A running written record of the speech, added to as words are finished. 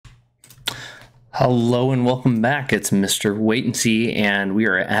Hello and welcome back. It's Mr. Wait&See, and we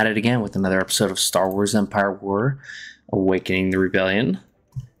are at it again with another episode of Star Wars Empire War, Awakening the Rebellion.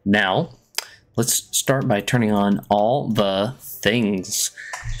 Now, let's start by turning on all the things.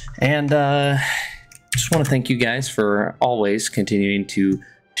 And just want to thank you guys for always continuing to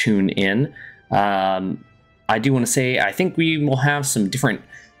tune in. I do want to say I think we will have some different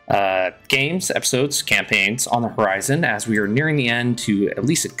games, episodes, campaigns on the horizon as we are nearing the end to at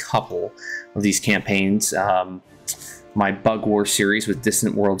least a couple of these campaigns. My Bug War series with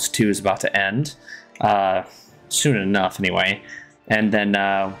Distant Worlds 2 is about to end soon enough anyway, and then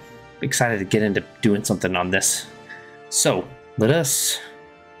excited to get into doing something on this. So let us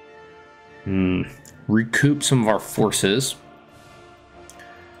recoup some of our forces.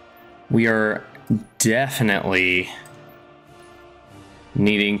 We are definitely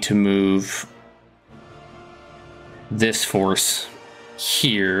needing to move this force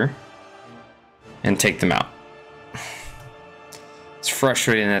here and take them out. It's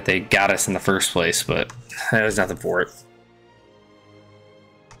frustrating that they got us in the first place, but there's nothing for it.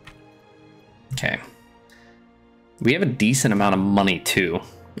 Okay. We have a decent amount of money too,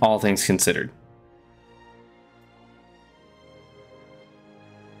 all things considered.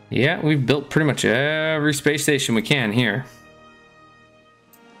 Yeah, we've built pretty much every space station we can here.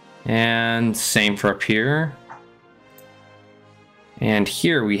 And same for up here. And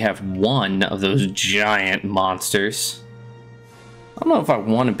here we have one of those giant monsters. I don't know if I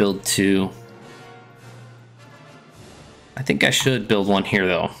want to build two. I think I should build one here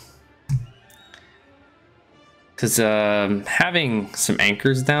though. Because having some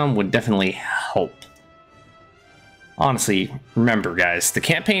anchors down would definitely help. Honestly, remember guys, the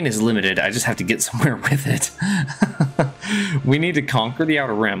campaign is limited. I just have to get somewhere with it. We need to conquer the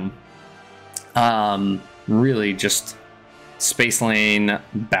Outer Rim. Really just space lane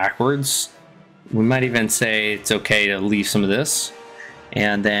backwards. We might even say it's okay to leave some of this.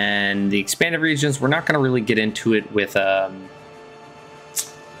 And then the expanded regions, we're not going to really get into it with the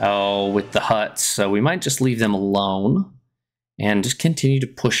huts. So we might just leave them alone and just continue to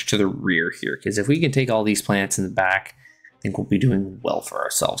push to the rear here. Because if we can take all these planets in the back, I think we'll be doing well for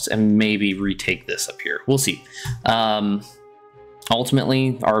ourselves and maybe retake this up here. We'll see.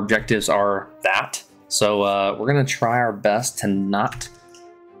 Ultimately, our objectives are that. So we're going to try our best to not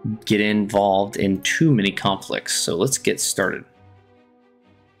get involved in too many conflicts. So let's get started.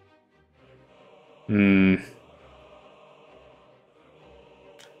 I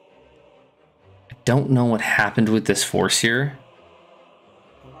don't know what happened with this force here.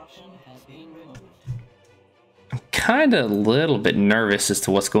 I'm kind of a little bit nervous as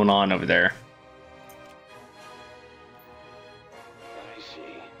to what's going on over there.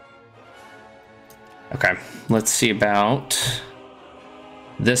 Okay, let's see about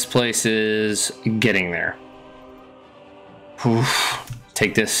this place is getting there. Oof.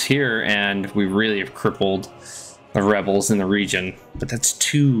 Take this here and we really have crippled the rebels in the region. But that's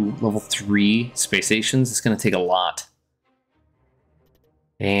 2 level 3 space stations. It's going to take a lot.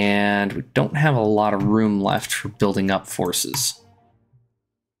 And we don't have a lot of room left for building up forces.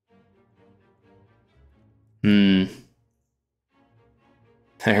 There's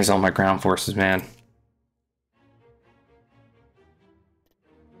all my ground forces, man.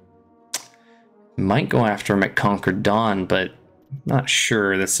 Might go after him at Conquer Dawn, but not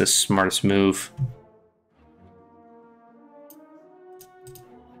sure that's the smartest move.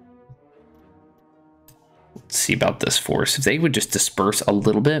 Let's see about this force. If they would just disperse a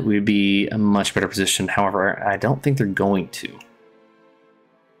little bit, we'd be in a much better position. However, I don't think they're going to.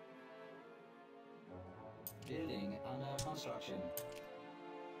 Building under construction.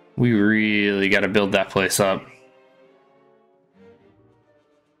 We really got to build that place up.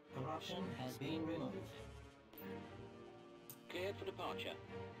 Corruption has been removed. Cleared for departure.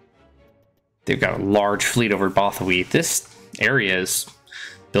 They've got a large fleet over Bothawui. This area is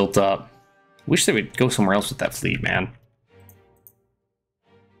built up. Wish they would go somewhere else with that fleet, man.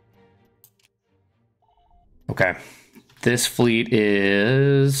 Okay. This fleet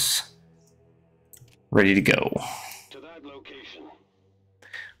is ready to go. To that location.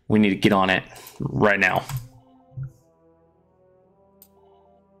 We need to get on it right now.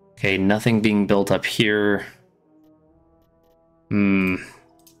 Okay, nothing being built up here. No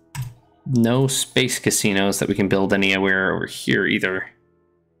space casinos that we can build anywhere over here either.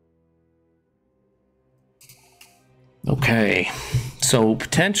 Okay, so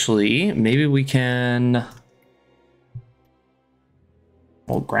potentially, maybe we can...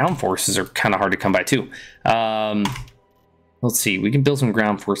 Well, ground forces are kind of hard to come by too. Let's see, we can build some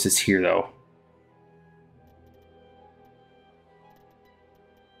ground forces here though.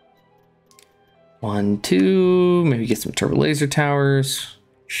 1, 2, maybe get some turbo laser towers.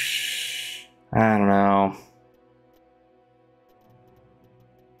 I don't know.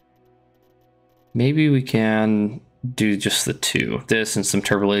 Maybe we can do just the 2. This and some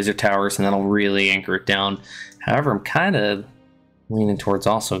turbo laser towers, and that'll really anchor it down. However, I'm kind of leaning towards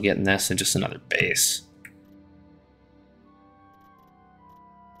also getting this and just another base.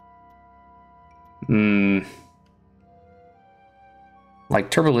 Like,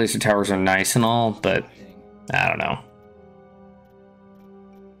 turbo laser towers are nice and all, but I don't know.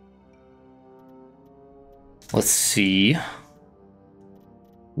 Let's see.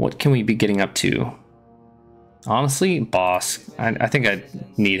 What can we be getting up to? Honestly, boss. I think I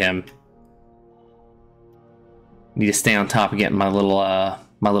need him. Need to stay on top of getting my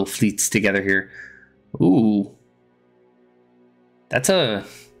little fleets together here. Ooh. That's a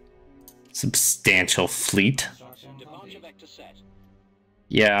substantial fleet.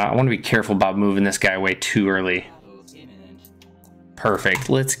 Yeah, I want to be careful about moving this guy away too early. Perfect.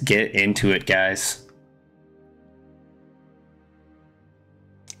 Let's get into it, guys.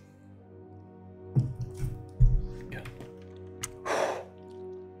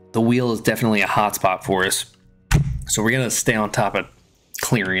 The wheel is definitely a hotspot for us, so we're gonna stay on top of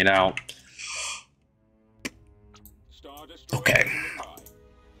clearing it out. Okay.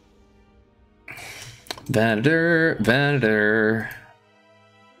 Venator.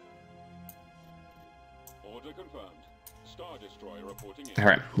 All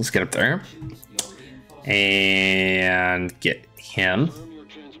right, let's get up there and get him.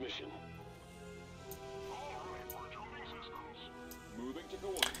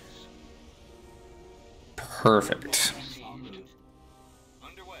 Perfect.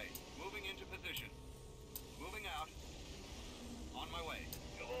 Underway. Moving into position. Moving out. On my way.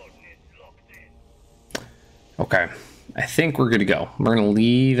 Okay, I think we're good to go. We're gonna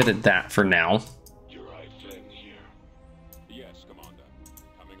leave it at that for now. Your right thing here. Yes, Commander.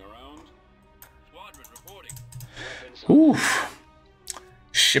 Coming around. Squadron reporting. Oof.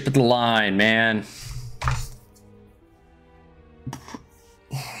 Ship of the line, man.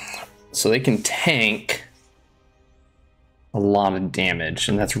 So they can tank a lot of damage,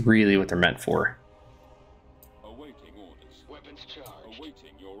 and that's really what they're meant for. Awaiting orders. Weapons charged.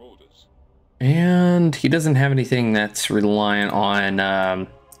 Awaiting your orders. And he doesn't have anything that's reliant on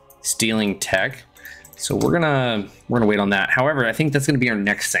stealing tech, so we're gonna wait on that. However, I think that's gonna be our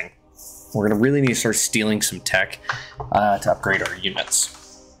next thing. We're gonna really need to start stealing some tech to upgrade our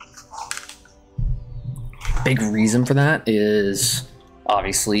units. Big reason for that is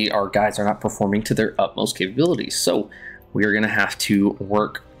obviously our guys are not performing to their utmost capabilities, so we are going to have to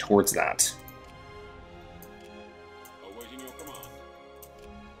work towards that. Awaiting your command.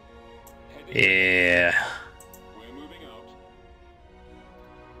 Yeah. We're moving out.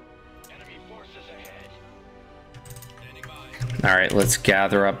 Enemy forces ahead. Standing by. All right, let's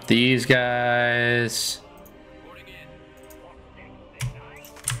gather up these guys. Reporting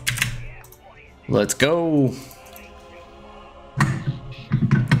in. Let's go.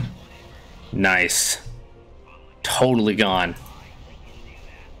 Nice. Totally gone.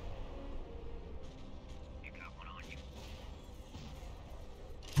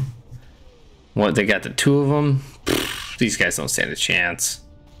 What, they got the 2 of them? Pfft, these guys don't stand a chance.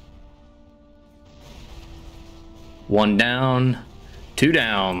 1 down, 2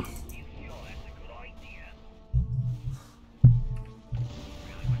 down.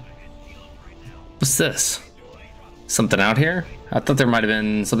 What's this? Something out here? I thought there might have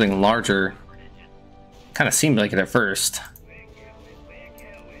been something larger. Kind of seemed like it at first.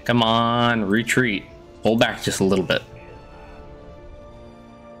 Come on, retreat. Pull back just a little bit.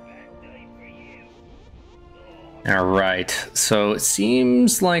 Alright, so it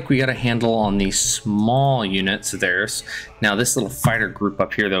seems like we got a handle on these small units of theirs. Now this little fighter group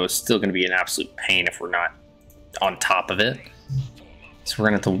up here though is still going to be an absolute pain if we're not on top of it. So we're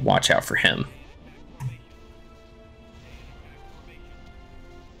going to have to watch out for him.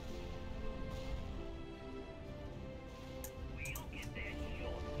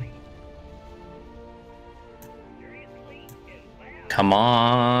 Come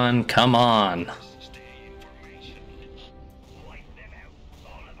on, come on.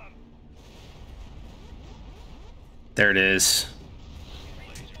 There it is.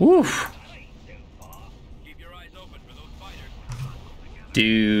 Woof.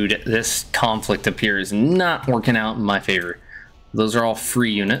 Dude, this conflict up here is not working out in my favor. Those are all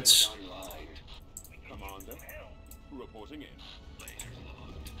free units.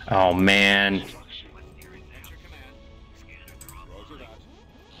 Oh man.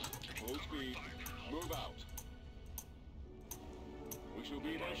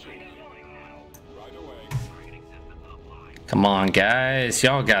 Right away. Come on, guys.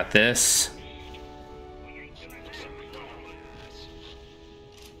 Y'all got this.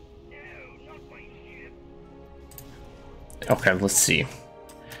 Okay, let's see.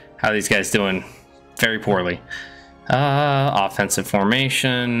 How are these guys doing? Very poorly. Offensive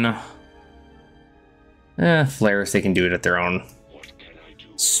formation. Flares, they can do it at their own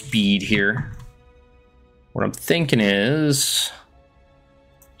speed here. What I'm thinking is...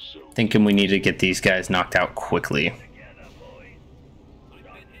 thinking we need to get these guys knocked out quickly.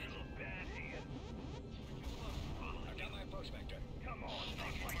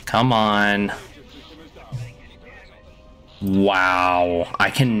 Come on. Wow. I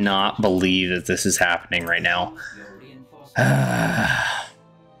cannot believe that this is happening right now.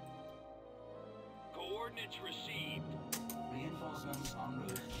 Coordinates received. Reinforcements en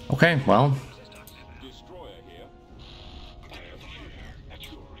route. Okay, well, Destroyer here.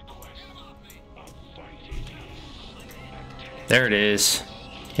 there it is.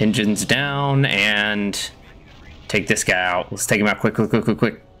 Engines down, and take this guy out. Let's take him out quick, quick, quick, quick,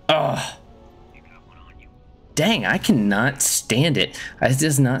 quick. Ugh. Dang, I cannot stand it. It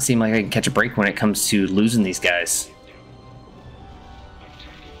does not seem like I can catch a break when it comes to losing these guys.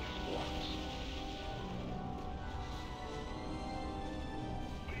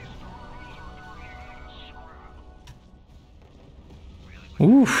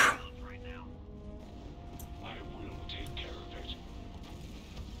 Oof.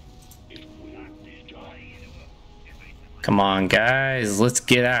 Come on, guys, let's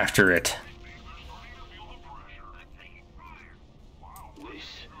get after it.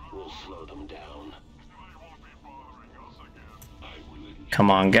 Come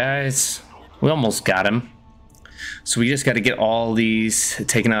on, guys. We almost got him. So we just got to get all these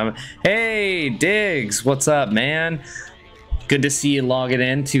taken out. Hey, Diggs, what's up, man? Good to see you logging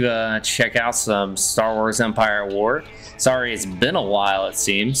in to check out some Star Wars Empire at War. Sorry, it's been a while, it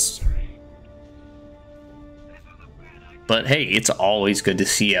seems. But hey, it's always good to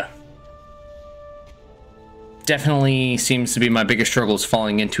see you. Definitely seems to be my biggest struggle is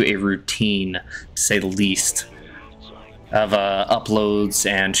falling into a routine, to say the least, of uploads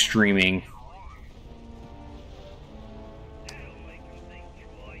and streaming.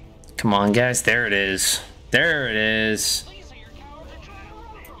 Come on, guys. There it is. There it is.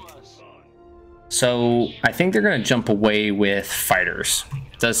 So I think they're going to jump away with fighters.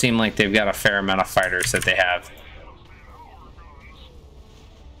 It does seem like they've got a fair amount of fighters that they have.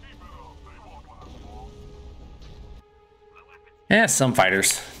 Yeah, some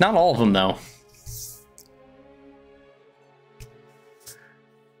fighters. Not all of them, though.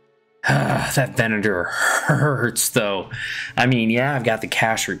 That Venator hurts, though. I mean, yeah, I've got the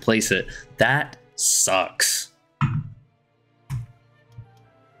cash to replace it. That sucks.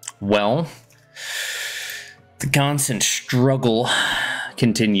 Well, the constant struggle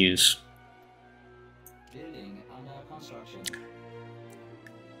continues. Building under construction.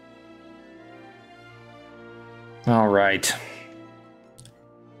 All right.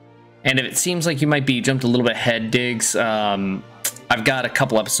 And if it seems like you might be jumped a little bit ahead, Diggs, I've got a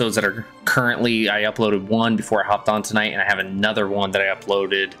couple episodes that are currently, I uploaded one before I hopped on tonight, and I have another one that I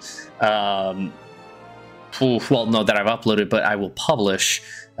uploaded, well, no, that I've uploaded, but I will publish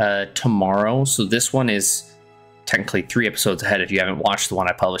tomorrow. So this one is technically 3 episodes ahead if you haven't watched the one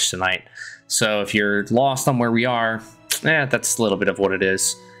I published tonight. So if you're lost on where we are, that's a little bit of what it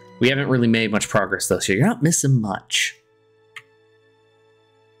is. We haven't really made much progress, though, so you're not missing much.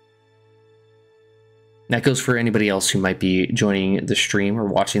 That goes for anybody else who might be joining the stream or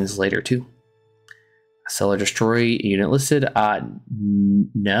watching this later, too. Sell or destroy unit listed?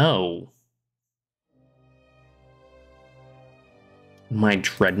 No. My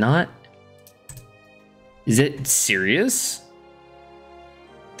Dreadnought? Is it serious?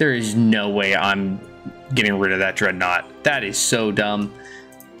 There is no way I'm getting rid of that Dreadnought. That is so dumb.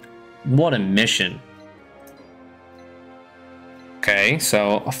 What a mission. Okay,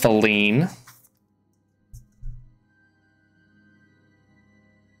 so a Feline.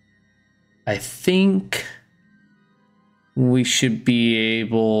 I think we should be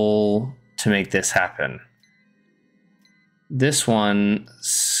able to make this happen. This one,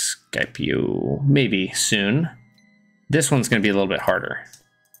 Skype you maybe soon. This one's going to be a little bit harder.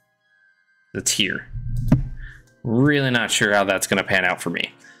 It's here. Really not sure how that's going to pan out for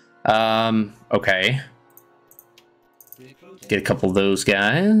me. Okay. Get a couple of those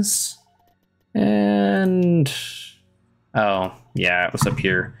guys. And... oh, yeah, it was up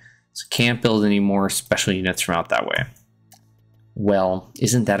here. So can't build any more special units from out that way. Well,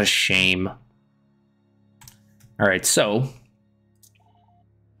 isn't that a shame? All right, so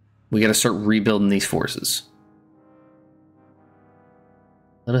we got to start rebuilding these forces.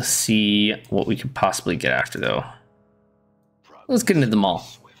 Let us see what we could possibly get after, though. Let's get into the mall.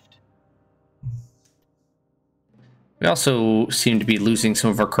 We also seem to be losing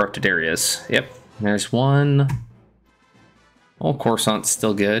some of our corrupted areas. Yep, there's one. Oh, Coruscant's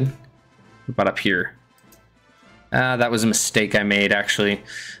still good. What about up here? That was a mistake I made, actually.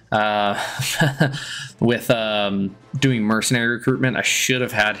 With doing mercenary recruitment, I should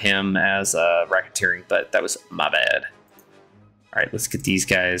have had him as racketeering, but that was my bad. All right, let's get these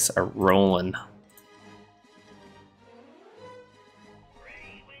guys rolling.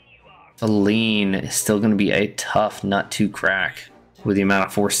 Feline is still going to be a tough nut to crack with the amount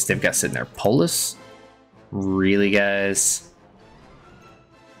of forces they've got sitting there. Polis? Really, guys?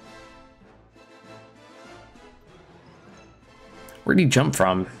 Where'd he jump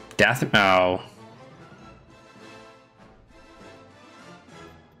from? Oh.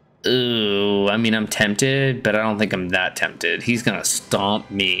 Ooh, I mean, I'm tempted, but I don't think I'm that tempted. He's gonna stomp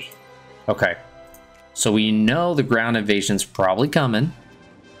me. Okay. So we know the ground invasion's probably coming.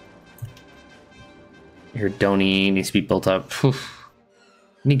 Here, Donnie needs to be built up. Whew.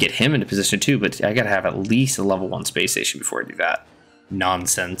 I need to get him into position too, but I gotta have at least a level 1 space station before I do that.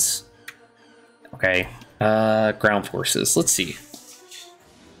 Nonsense. Okay. Ground forces. Let's see.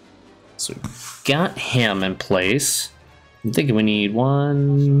 So we've got him in place. I'm thinking we need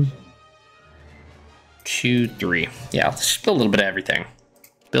 1, 2, 3. Yeah, let's just build a little bit of everything.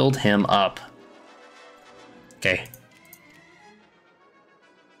 Build him up. Okay.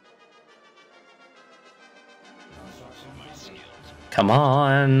 Come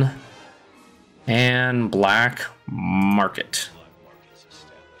on. And black market.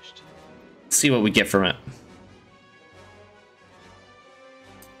 Let's see what we get from it.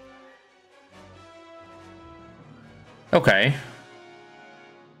 Okay.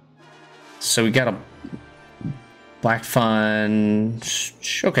 So we got a black fund.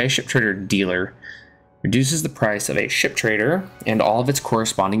 Okay, ship trader dealer. Reduces the price of a ship trader and all of its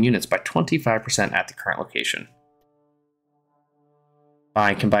corresponding units by 25% at the current location.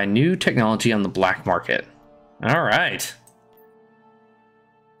 I can buy new technology on the black market. All right.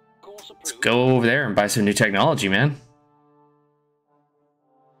 Let's go over there and buy some new technology, man.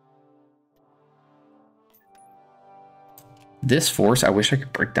 This force, I wish I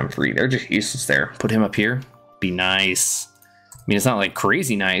could break them free. They're just useless there. Put him up here. Be nice. I mean, it's not like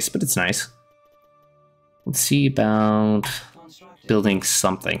crazy nice, but it's nice. Let's see about building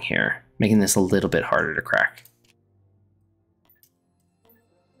something here. Making this a little bit harder to crack.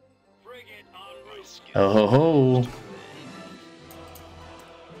 Oh ho ho.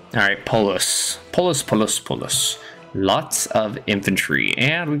 Alright, Polis. Polis. Lots of infantry.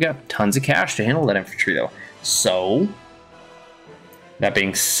 And we've got tons of cash to handle that infantry, though. So, that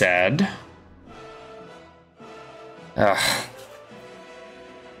being said, I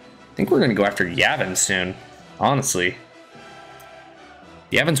think we're going to go after Yavin soon, honestly.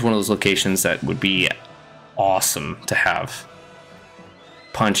 Yavin's one of those locations that would be awesome to have.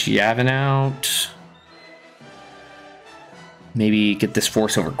 Punch Yavin out. Maybe get this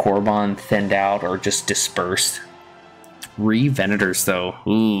force over Korriban thinned out or just dispersed. 3 Venators, though.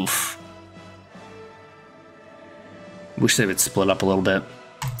 Oof. Wish they would split up a little bit.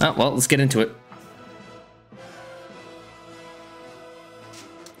 Oh, well, let's get into it.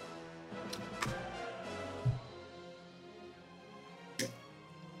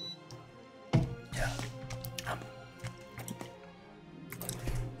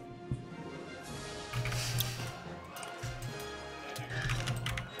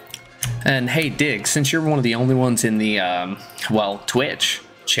 And hey, Dig, since you're one of the only ones in the, well, Twitch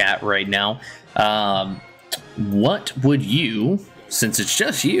chat right now, what would you, since it's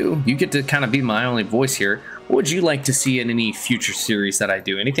just you get to kind of be my only voice here, what would you like to see in any future series that I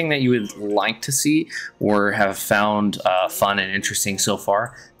do? Anything that you would like to see or have found fun and interesting so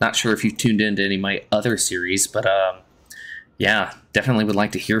far? Not sure if you've tuned into any of my other series, but yeah, definitely would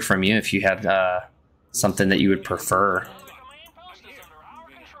like to hear from you if you had something that you would prefer.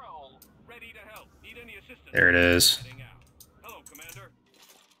 There it is.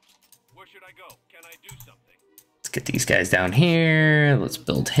 Let's get these guys down here. Let's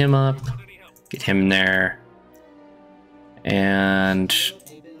build him up. Get him there. And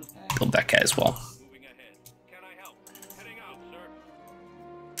build that guy as well.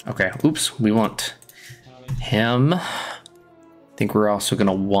 Okay, oops, we want him. I think we're also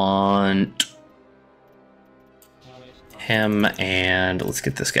gonna want him, and let's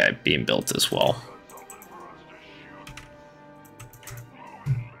get this guy being built as well.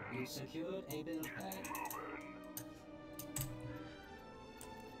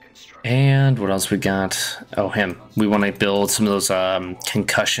 And what else we got? Oh, him. We want to build some of those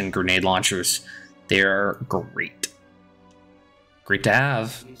concussion grenade launchers. They are great. Great to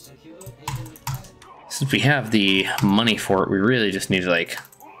have. Since we have the money for it, we really just need to like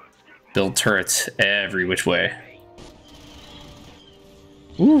build turrets every which way.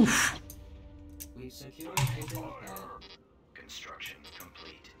 Oof. Construction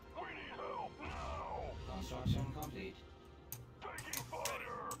complete. Construction complete.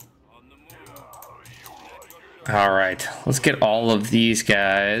 All right, let's get all of these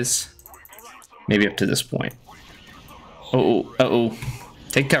guys. Maybe up to this point. Uh-oh.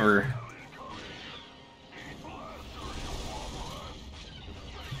 Take cover.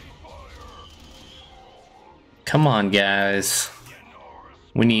 Come on, guys.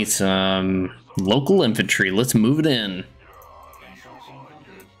 We need some local infantry. Let's move it in.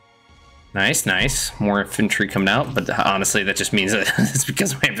 Nice. More infantry coming out, but honestly, that just means that it's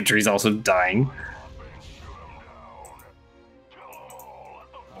because my infantry is also dying.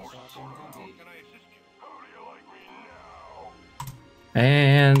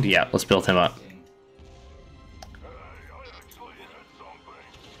 And yeah, let's build him up.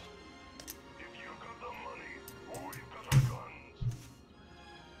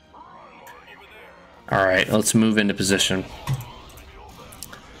 All right, let's move into position.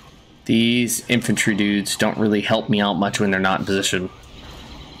 These infantry dudes don't really help me out much when they're not in position.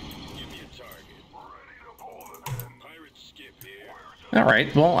 All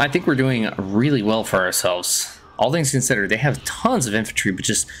right, well, I think we're doing really well for ourselves. All things considered, they have tons of infantry, but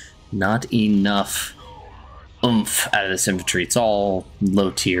just not enough oomph out of this infantry. It's all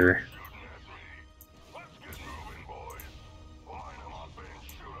low tier.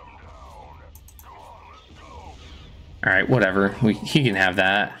 All right, whatever. He can have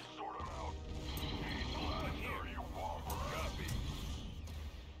that.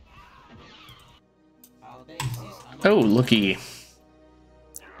 Oh, looky.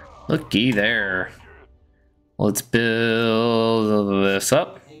 Looky there. Let's build this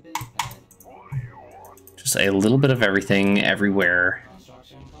up. Just a little bit of everything everywhere.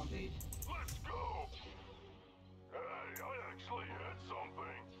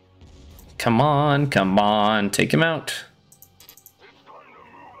 Come on, take him out.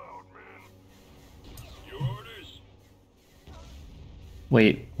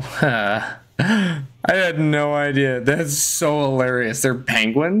 Wait, I had no idea. That's so hilarious. They're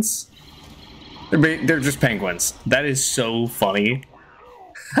penguins? They're just penguins. That is so funny.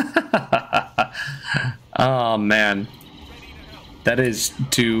 Oh, man. That is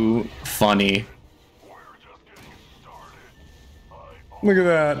too funny. Look at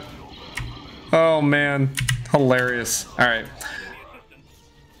that. Oh, man. Hilarious. All right.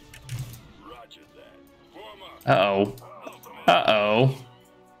 Uh-oh. Uh-oh.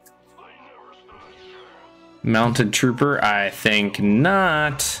 Mounted trooper? I think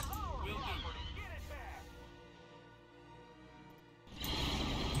not.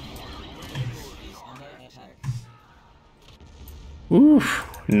 Ooh,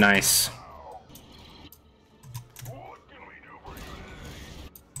 nice.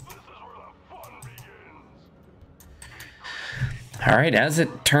 All right, as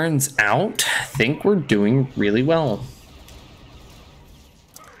it turns out, I think we're doing really well.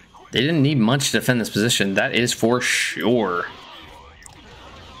 They didn't need much to defend this position, that is for sure.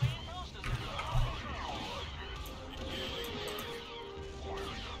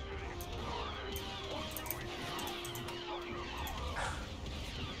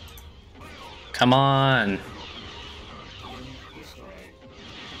 Come on.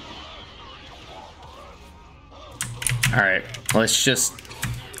 All right, let's just,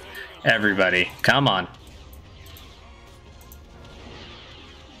 everybody, come on.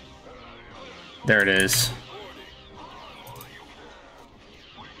 There it is.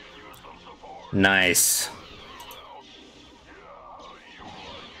 Nice.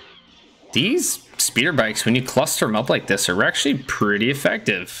 These speeder bikes, when you cluster them up like this, are actually pretty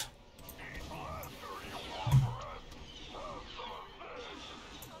effective.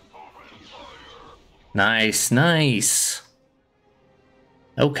 Nice, nice.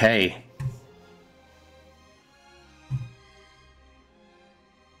 Okay.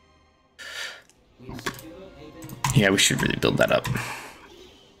 Yeah, we should really build that up.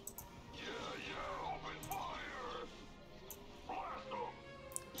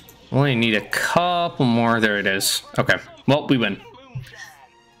 Only need a couple more. There it is. Okay. Well, we win.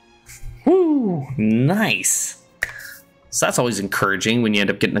 Woo! Nice. So that's always encouraging when you end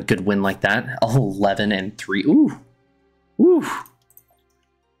up getting a good win like that. 11-3. Ooh. Ooh.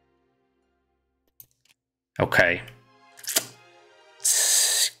 Okay.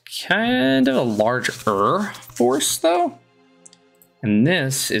 Let's kind of a larger force, though. And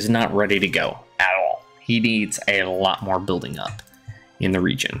this is not ready to go at all. He needs a lot more building up in the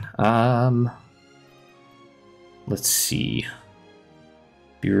region. Let's see.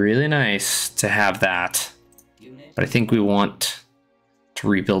 Be really nice to have that. But I think we want to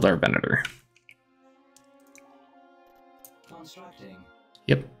rebuild our Venator.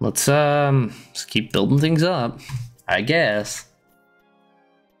 Yep, let's keep building things up, I guess.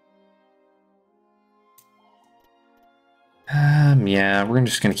 Yeah, we're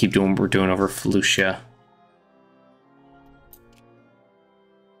just gonna keep doing what we're doing over Felucia.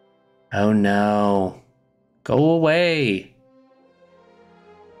 Oh no. Go away.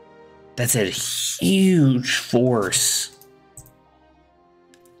 That's a huge force.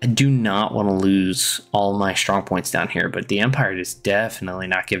 I do not want to lose all my strong points down here, but the Empire is definitely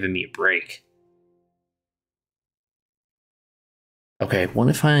not giving me a break. Okay, what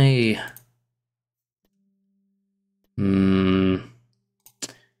if I...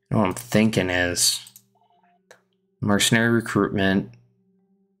 what I'm thinking is mercenary recruitment.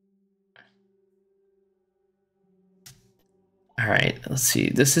 All right, let's see.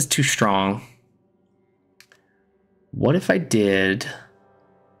 This is too strong. What if I did...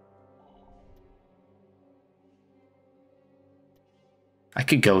 I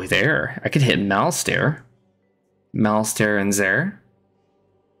could go there. I could hit Malstair. Malstair and Zer.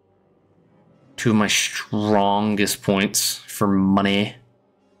 Two of my strongest points for money.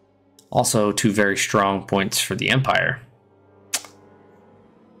 Also, two very strong points for the Empire.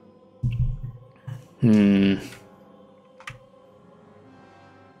 We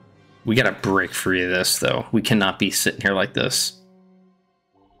gotta break free of this, though. We cannot be sitting here like this.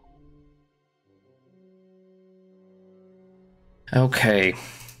 Okay.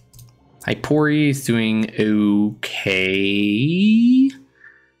 Hypori is doing okay.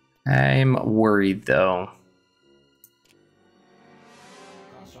 I'm worried, though.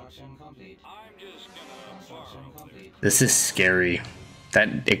 This is scary.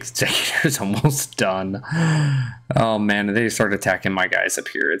 That executor's almost done. Oh man, they start attacking my guys up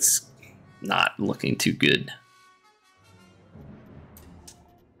here. It's not looking too good.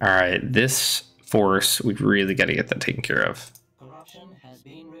 Alright, this force, we really got to get that taken care of. Corruption has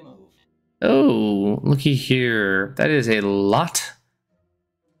been removed. Oh, looky here. That is a lot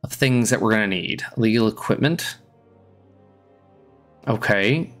of things that we're going to need. Legal equipment.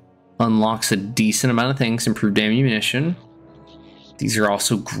 Okay. Unlocks a decent amount of things. Improved ammunition. These are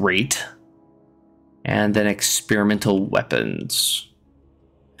also great. And then experimental weapons.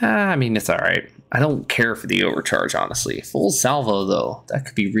 I mean, it's alright. I don't care for the overcharge, honestly. Full salvo, though. That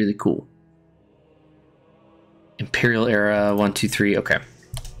could be really cool. Imperial era, 1, 2, 3. Okay.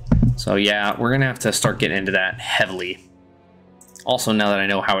 So, yeah, we're going to have to start getting into that heavily. Also, now that I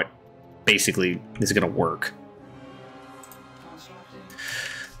know how it basically is going to work.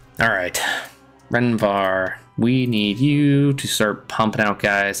 Alright. Renvar, we need you to start pumping out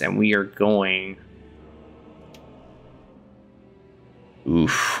guys, and we are going...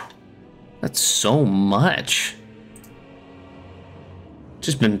 Oof. That's so much.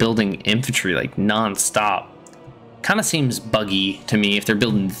 Just been building infantry like non-stop. Kind of seems buggy to me if they're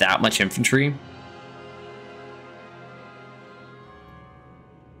building that much infantry.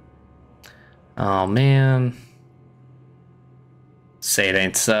 Oh man. Say it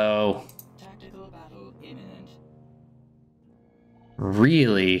ain't so. Tactical battle imminent.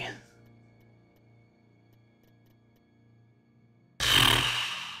 Really?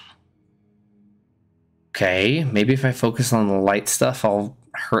 Okay, maybe if I focus on the light stuff, I'll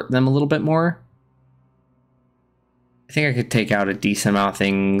hurt them a little bit more. I think I could take out a decent amount of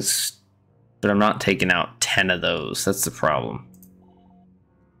things, but I'm not taking out 10 of those. That's the problem.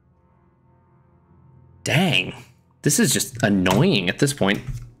 Dang, this is just annoying at this point.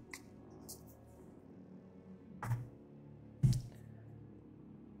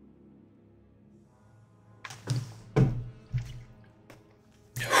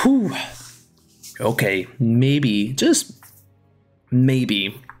 Whew. Okay, maybe, just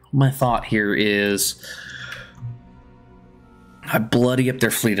maybe, my thought here is I bloody up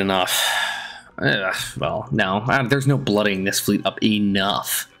their fleet enough. Well, no, there's no bloodying this fleet up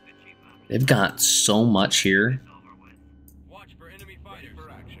enough. They've got so much here. Watch for enemy fighters.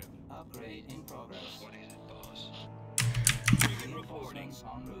 Upgrade in progress. What is it, boss? Reinforcements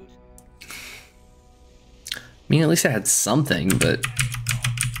en route. I mean, at least I had something, but...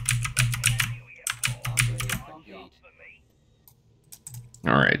 Upgrade complete.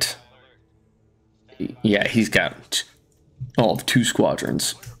 Alright. Yeah, he's got all of 2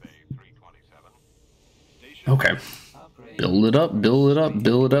 squadrons. Okay. Upgrade Build it up, build it up,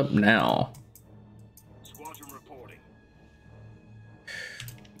 build it up now. Squadron reporting.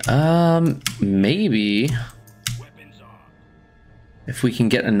 Maybe Weapons on. if we can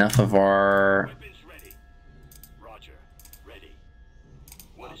get enough of our... Weapons ready. Roger. Ready.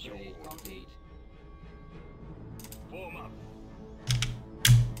 What is your Upgrade order? complete. Form up.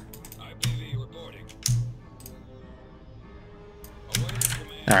 IPV reporting. Awaiting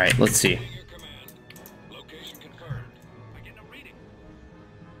command. All right, let's see. Awaiting your command. Location confirmed. I get no reading.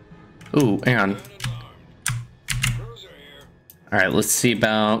 Ooh, hang on. Man and armed. Cruiser here. All right, let's see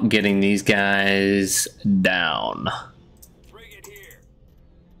about getting these guys down. Frigate here.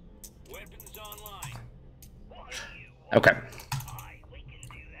 Weapons online. Okay.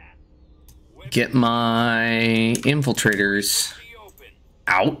 Get my infiltrators Be open.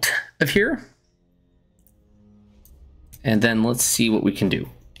 out of here. And then let's see what we can do.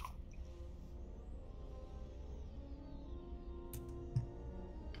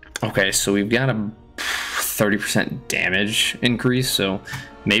 Okay, so we've got a 30% damage increase, so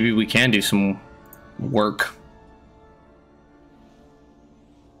maybe we can do some work.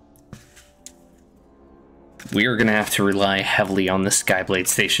 We are going to have to rely heavily on the Skyblade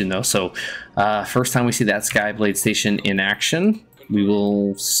Station, though. So first time we see that Skyblade Station in action, we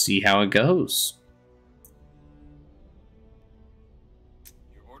will see how it goes.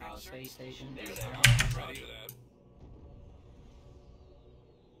 Your order, Our sir. space station is Roger that.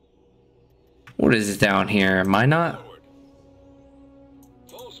 What is it down here? Am I not? Forward.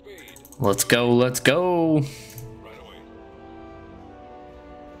 Full speed. Let's go, let's go. Right away.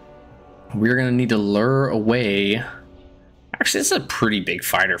 We're going to need to lure away. Actually, this is a pretty big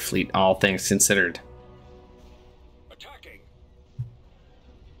fighter fleet, all things considered. Attacking.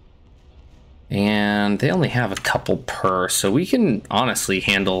 And they only have a couple per, so we can honestly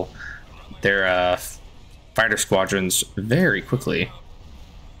handle their fighter squadrons very quickly.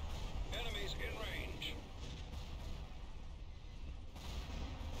 Enemies in range.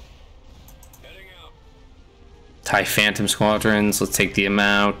 Heading out. TIE Phantom squadrons, let's take them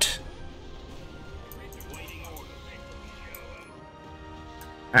out. Waiting orders.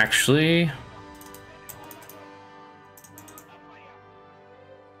 Actually,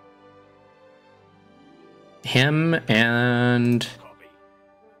 him and Copy.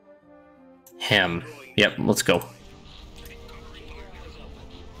 him. Yep, let's go.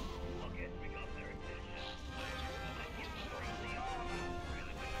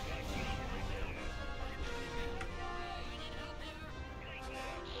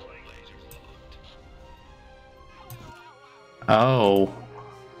 Oh.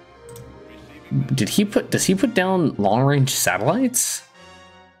 Does he put down long-range satellites?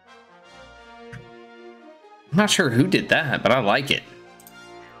 I'm not sure who did that, but I like it.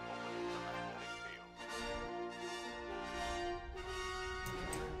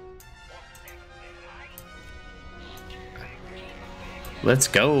 Let's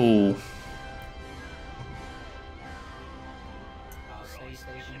go. our space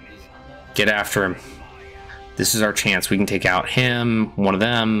station is under Get after him. This is our chance. We can take out him, one of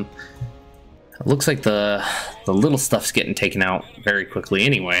them. It looks like the little stuff's getting taken out very quickly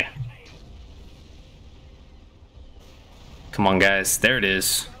anyway. Come on, guys. There it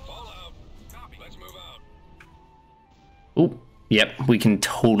is. Fall out. Copy. Let's move out. Oh, yep. We can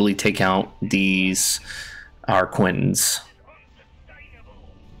totally take out these, our Quintons.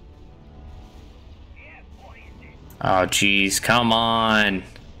 Oh, geez. Come on.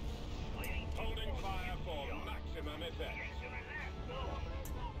 Holding fire for maximum effect.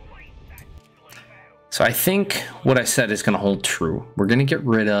 So I think what I said is going to hold true. We're going to get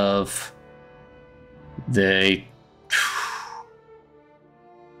rid of the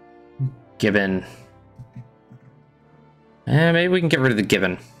Gibbon. Maybe we can get rid of the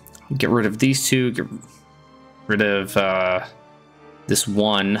Gibbon. Get rid of these two. Get rid of this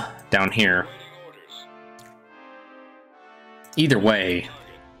one down here. Waiting orders. Either way,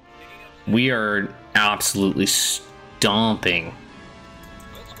 we are absolutely stomping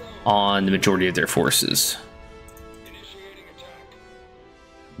Let's go. on the majority of their forces Initiating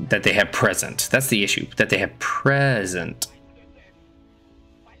attack. that they have present. That's the issue, that they have present.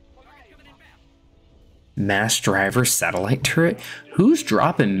 Mass driver satellite turret? Who's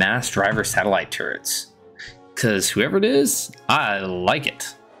dropping mass driver satellite turrets? Because whoever it is, I like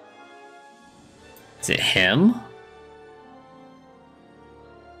it. Is it him?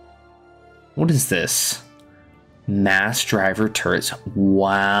 What is this? Mass driver turrets.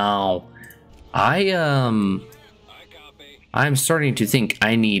 Wow. I copy. I'm starting to think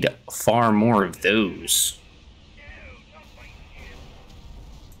I need far more of those.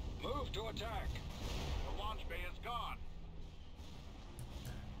 Move to attack. The launch bay is gone.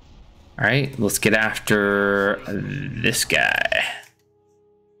 All right, let's get after this guy.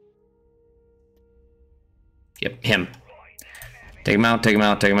 Yep, him. Take him out, take him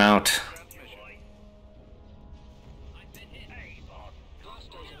out, take him out.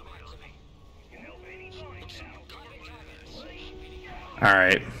 All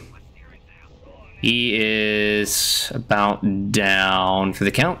right. He is about down for the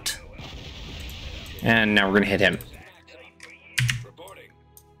count. And now we're going to hit him.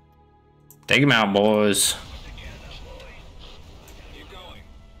 Take him out, boys.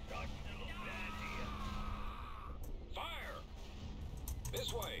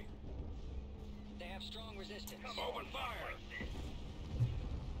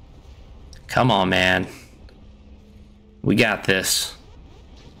 Come on, man. We got this.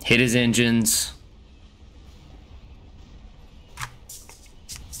 Hit his engines.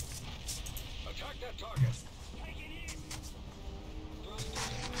 Attack that target.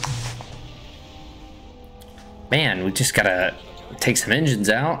 Man, we just gotta take some engines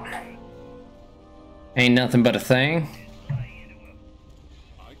out. Ain't nothing but a thing.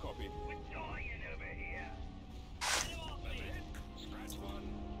 I copy. Scratch one.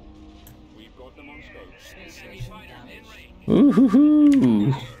 We've got them on scope.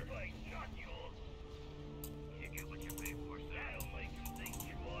 Ooh-hoo-hoo.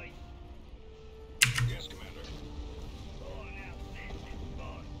 Yes, Commander.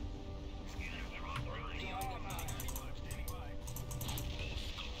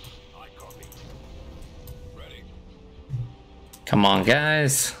 I copy. Ready. Come on,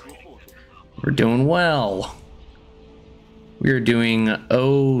 guys. We're doing well. We're doing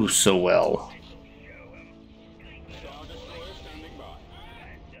oh so well. Star Destroyer standing by.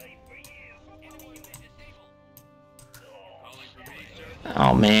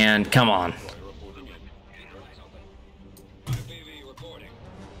 Oh man, come on. Reporting in. IPV reporting.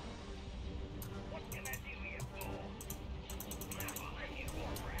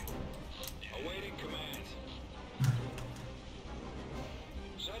 Awaiting command.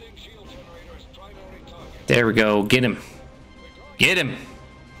 Setting shield generator as primary target. There we go. Get him. Get him.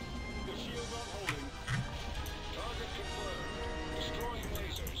 The shield not holding. Target confirmed. Destroying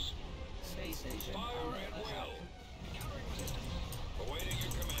lasers. Fire at will. Awaiting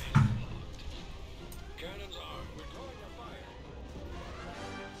your command. Cannons armed. Withdrawing your fire.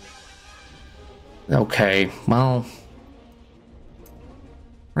 Okay, well,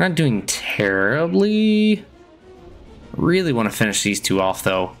 we're not doing terribly. Really want to finish these two off,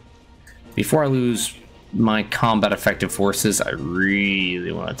 though. Before I lose my combat effective forces, I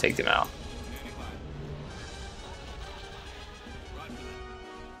really want to take them out.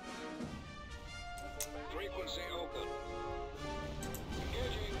 Frequency open.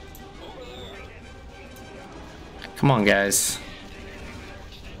 Engaging. Over there. Come on, guys.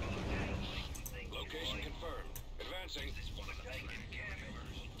 Location confirmed. Advancing.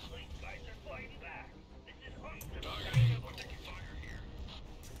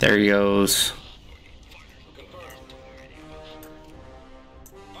 There he goes. Confirmed.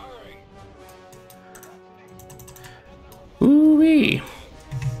 Firing. Ooh-wee.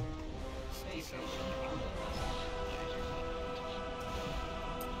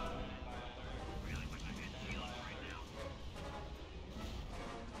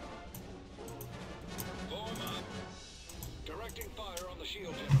 Form up. Directing fire on the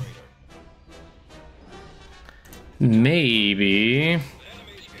shield generator. Maybe.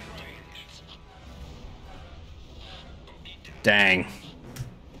 Enemies in range. Dang.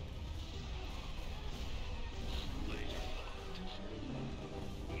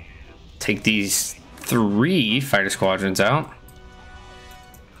 Take these 3 fighter squadrons out.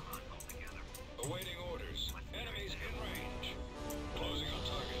 Awaiting orders. Enemies in range. Closing on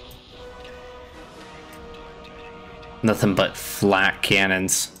target. Nothing but flat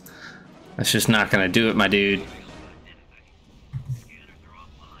cannons. That's just not gonna do it, my dude.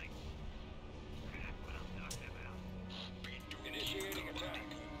 Initiating attack.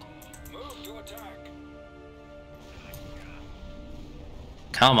 Move to attack.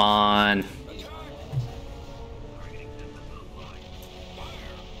 Come on. Attack. Fire.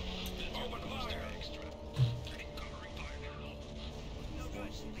 Open fire.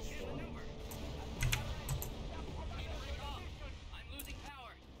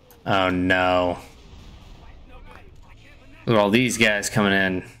 Oh no. Look at all these guys coming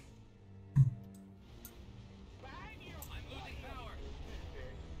in.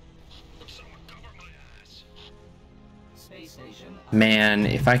 Man,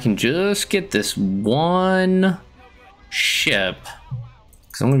 if I can just get this one ship,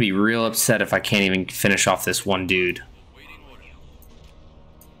 because I'm going to be real upset if I can't even finish off this one dude.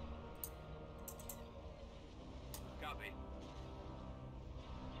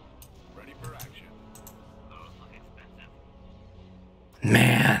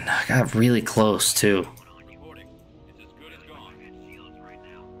 I got really close too. Reporting. It's as good as gone.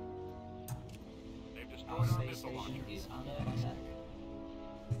 They've destroyed Our our space missile launcher. station is under attack.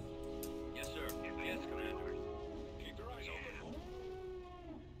 Yes, sir. Yes, Commander. Keep your eyes open.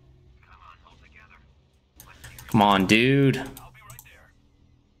 Come on, dude. I'll be right there.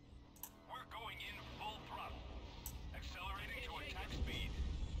 We're going in full throttle. Accelerating to attack speed.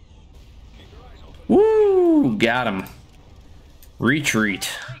 Keep your eyes open. Woo! Got him.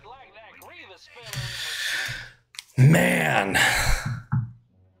 Retreat. Man.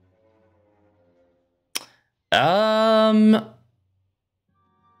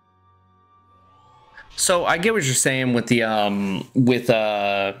 So I get what you're saying with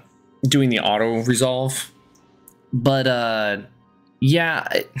the doing the auto resolve, but yeah,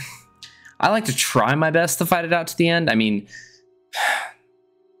 I like to try my best to fight it out to the end. I mean,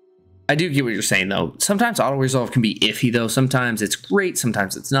 I do get what you're saying though. Sometimes auto resolve can be iffy though. Sometimes it's great,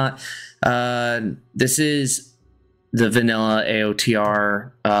 sometimes it's not. This is the vanilla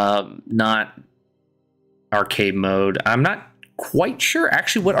AOTR, not arcade mode. I'm not quite sure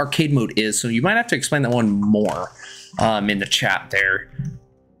actually what arcade mode is, so you might have to explain that one more in the chat there.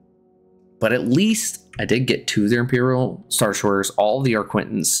 But at least I did get 2 of their Imperial Star Destroyers, all the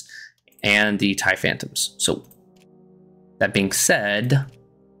Arquintons, and the TIE Phantoms. So that being said,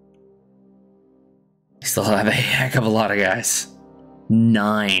 I still have a heck of a lot of guys.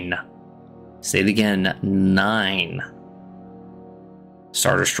 9. Say it again, 9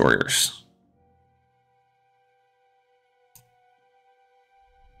 Star Destroyers.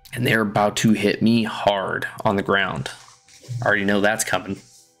 And they're about to hit me hard on the ground. I already know that's coming.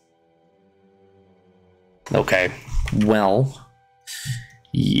 Okay, well,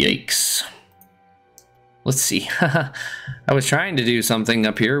 yikes. Let's see. I was trying to do something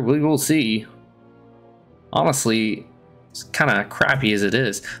up here. We will see. Honestly, it's kind of crappy as it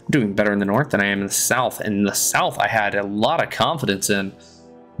is. I'm doing better in the north than I am in the south. And in the south, I had a lot of confidence in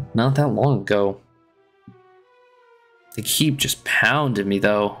not that long ago. They keep just pounding me,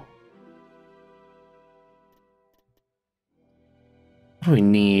 though. What do we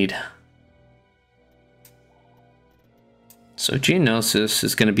need? So Geonosis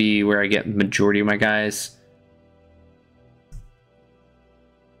is going to be where I get the majority of my guys.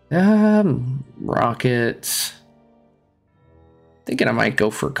 Rockets. Thinking I might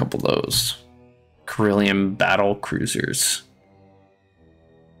go for a couple of those Corellian battle cruisers.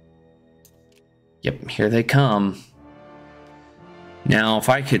 Yep, here they come. Now, if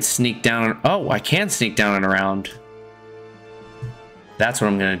I could sneak down... Oh, I can sneak down and around. That's what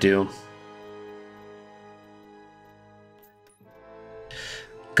I'm going to do.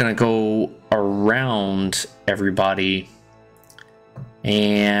 Going to go around everybody.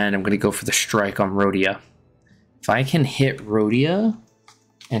 And I'm going to go for the strike on Rhodia. If I can hit Rhodia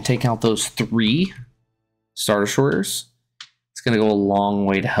and take out those 3 Star Destroyers, it's going to go a long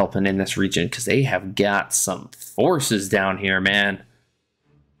way to helping in this region because they have got some forces down here, man.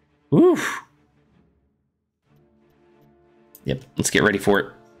 Oof. Yep, let's get ready for it.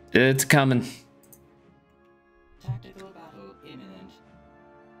 It's coming. Tactical battle imminent.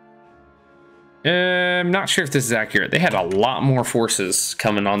 I'm not sure if this is accurate. They had a lot more forces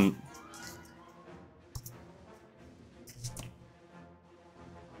coming on.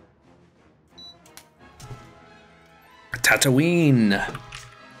 Tatooine.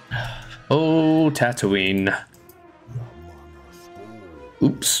 Oh, Tatooine.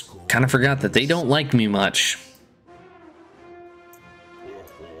 Oops. Kind of forgot that they don't like me much.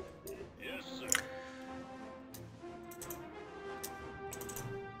 Yes, sir.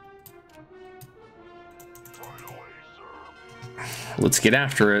 Let's get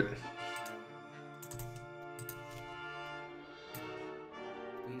after it.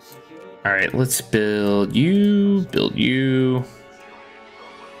 We secured All right, let's build you, build you.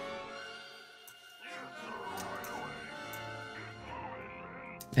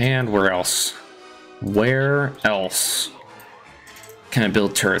 And where else? Where else can I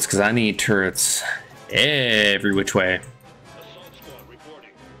build turrets? Because I need turrets every which way. Assault squad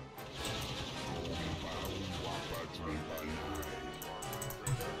reporting.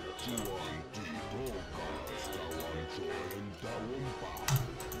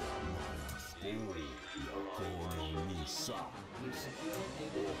 we secured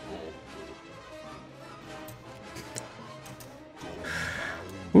a warhead.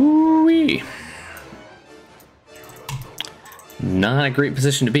 Ooh-wee. Not a great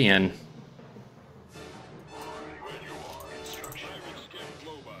position to be in. We secured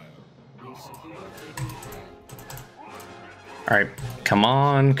a warhead. All right, come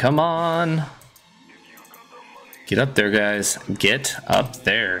on, come on. Get up there, guys. Get up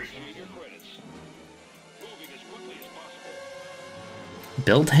there.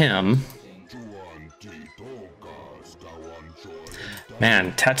 Build him.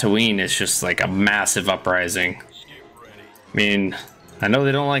 Man, Tatooine is just like a massive uprising. I mean, I know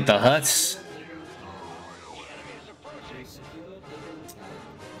they don't like the Hutts.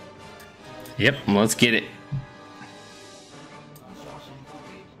 Yep, let's get it.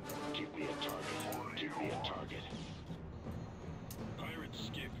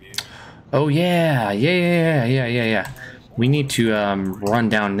 Oh yeah. We need to run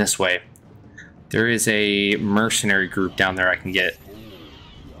down this way. There is a mercenary group down there I can get.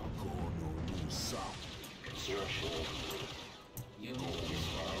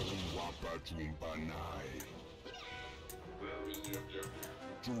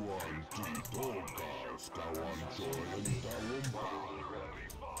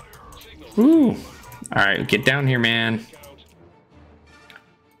 Ooh. Alright, get down here, man.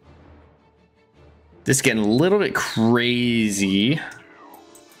 This is getting a little bit crazy.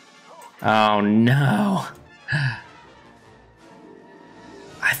 Oh no. I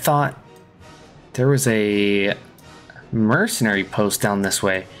thought there was a mercenary post down this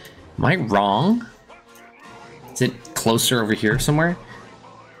way. Am I wrong? Is it closer over here somewhere?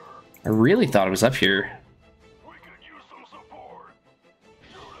 I really thought it was up here.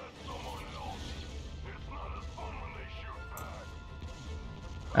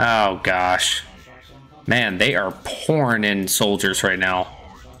 Oh gosh. Man, they are pouring in soldiers right now.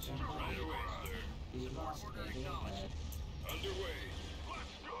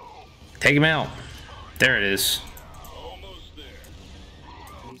 Take him out. There it is.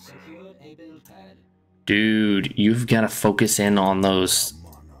 Dude, you've got to focus in on those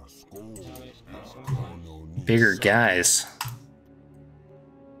bigger guys.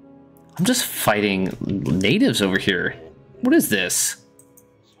 I'm just fighting natives over here. What is this?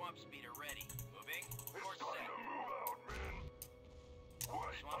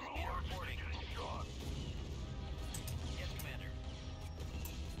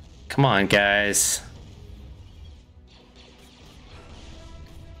 Come on, guys.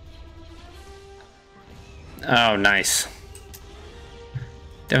 Oh, nice.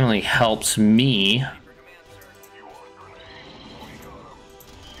 Definitely helps me.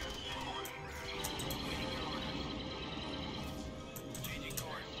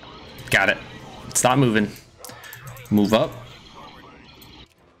 Got it. Stop moving. Move up.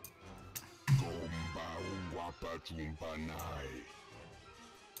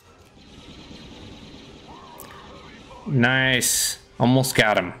 Nice. Almost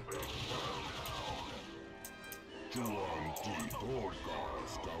got him.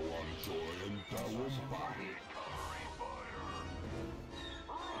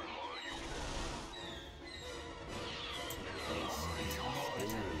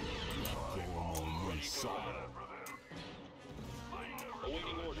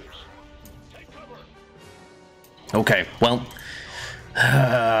 Okay, well,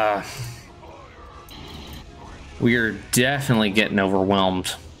 we are definitely getting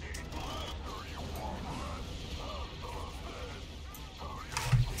overwhelmed.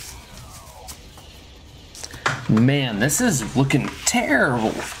 Man, this is looking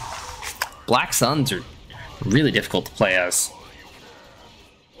terrible. Black Suns are really difficult to play as.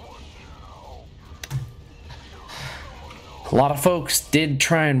 A lot of folks did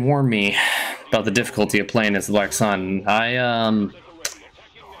try and warn me about the difficulty of playing as the Black Sun. I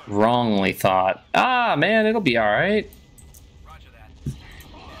wrongly thought, ah man, it'll be alright.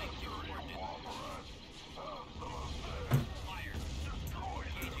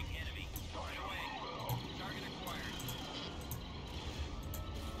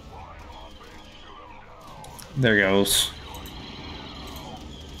 There goes.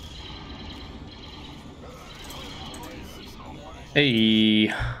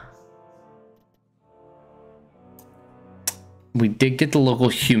 Hey. We did get the local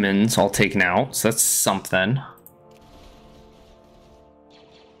humans all taken out, so that's something.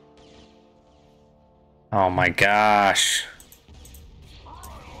 Oh my gosh.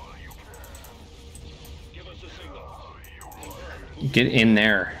 Get in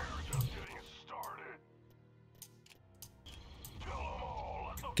there.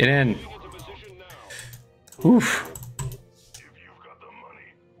 Get in. Oof.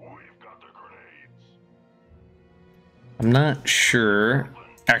 I'm not sure.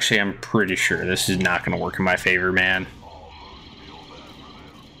 Actually, I'm pretty sure this is not going to work in my favor, man.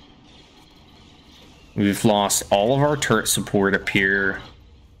 We've lost all of our turret support up here.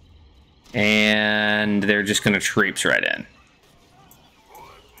 And they're just going to traipse right in.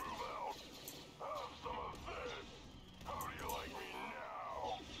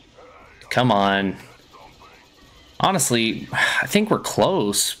 Come on. Honestly, I think we're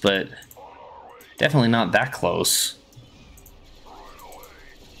close, but definitely not that close.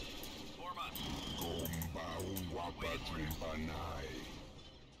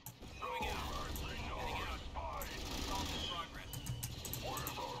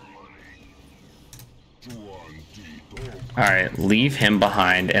 Alright, leave him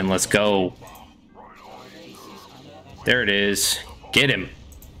behind and let's go. There it is. Get him.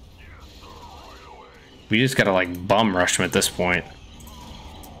 We just gotta like bum rush him at this point.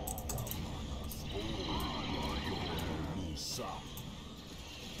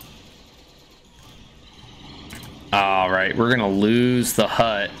 Alright, we're gonna lose the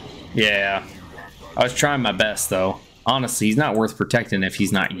hut. Yeah. I was trying my best though. Honestly, he's not worth protecting if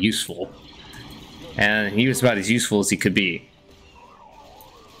he's not useful. And he was about as useful as he could be.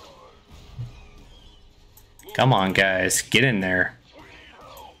 Come on, guys. Get in there.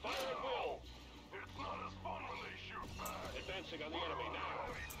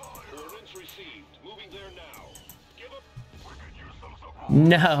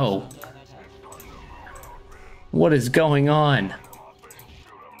 No. What is going on?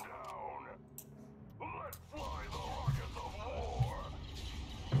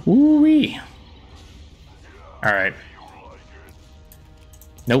 Woo-wee. Alright.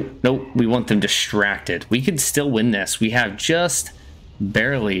 Nope, nope. We want them distracted. We could still win this. We have just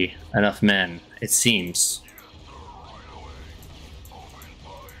barely enough men, it seems.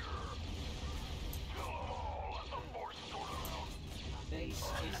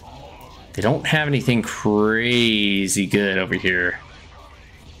 They don't have anything crazy good over here.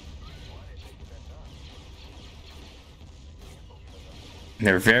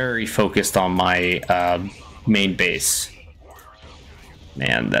 They're very focused on my main base.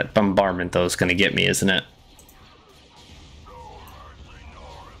 Man, that bombardment though is going to get me, isn't it?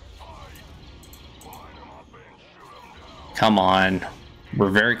 Come on. We're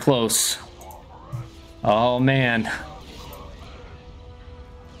very close. Oh man.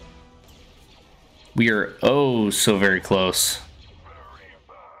 We are oh so very close.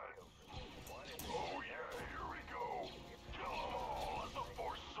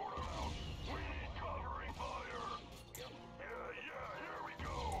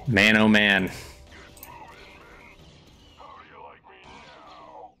 Man, oh man.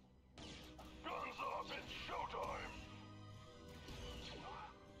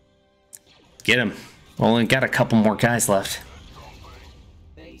 Get him. Only got a couple more guys left.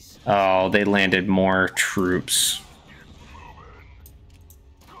 Oh, they landed more troops.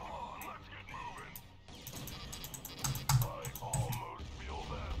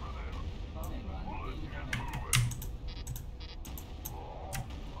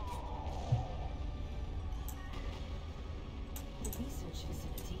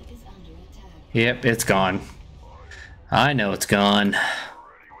 Yep, it's gone. I know it's gone.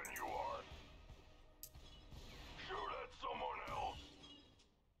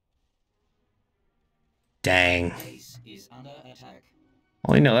 Dang.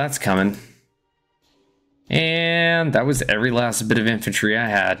 Well, you know that's coming. And that was every last bit of infantry I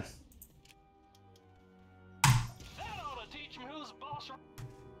had.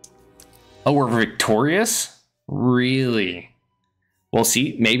 Oh, we're victorious? Really? Well,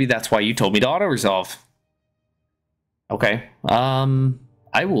 see, maybe that's why you told me to auto-resolve. Okay.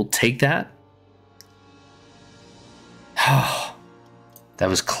 I will take that. That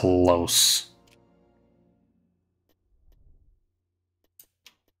was close.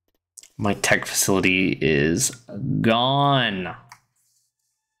 My tech facility is gone.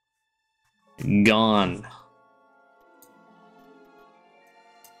 Gone.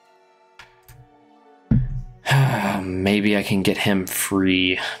 Maybe I can get him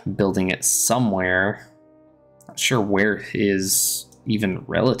free building it somewhere. Not sure where is even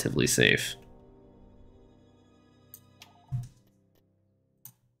relatively safe.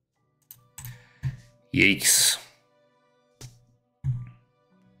 Yikes.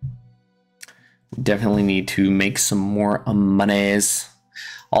 We definitely need to make some more monies.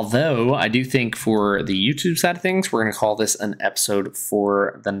 Although, I do think for the YouTube side of things, we're going to call this an episode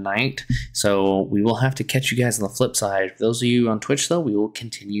for the night. So we will have to catch you guys on the flip side. For those of you on Twitch, though, we will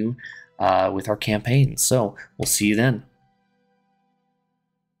continue with our campaign. So we'll see you then.